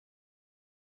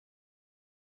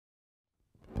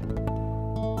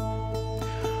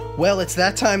Well, it's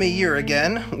that time of year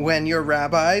again when your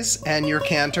rabbis and your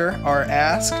cantor are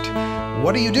asked,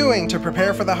 what are you doing to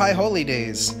prepare for the High Holy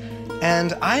Days?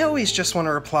 And I always just want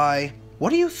to reply, what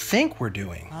do you think we're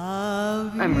doing?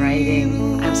 I'm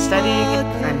writing, I'm studying,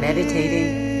 I'm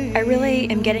meditating. I really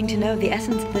am getting to know the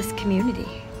essence of this community.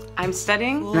 I'm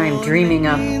studying, and I'm dreaming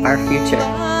up our future.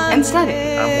 And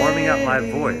studying. I'm warming up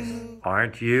my voice.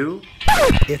 Aren't you?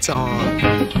 It's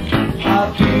on.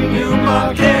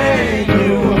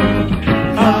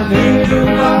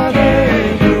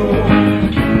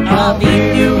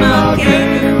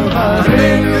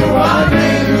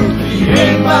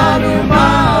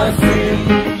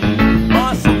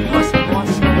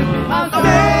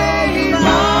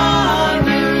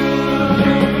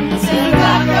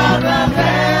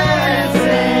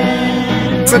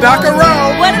 Tzedakah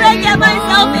row! What did I get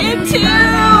myself into?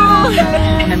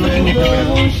 I'm looking at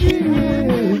the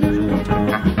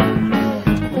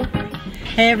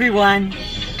Hey everyone,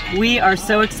 we are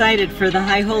so excited for the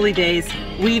High Holy Days.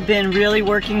 We've been really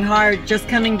working hard, just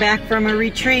coming back from a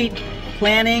retreat,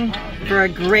 planning for a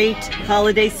great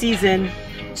holiday season.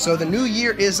 So the new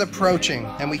year is approaching,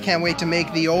 and we can't wait to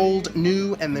make the old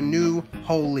new and the new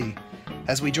holy,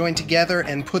 as we join together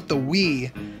and put the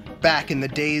we back in the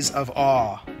days of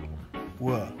awe.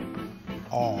 Wuh.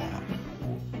 Awe.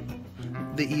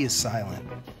 The E is silent.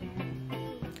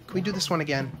 Can we do this one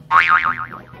again?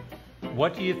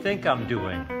 What do you think I'm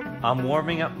doing? I'm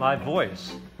warming up my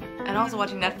voice. And also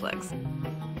watching Netflix.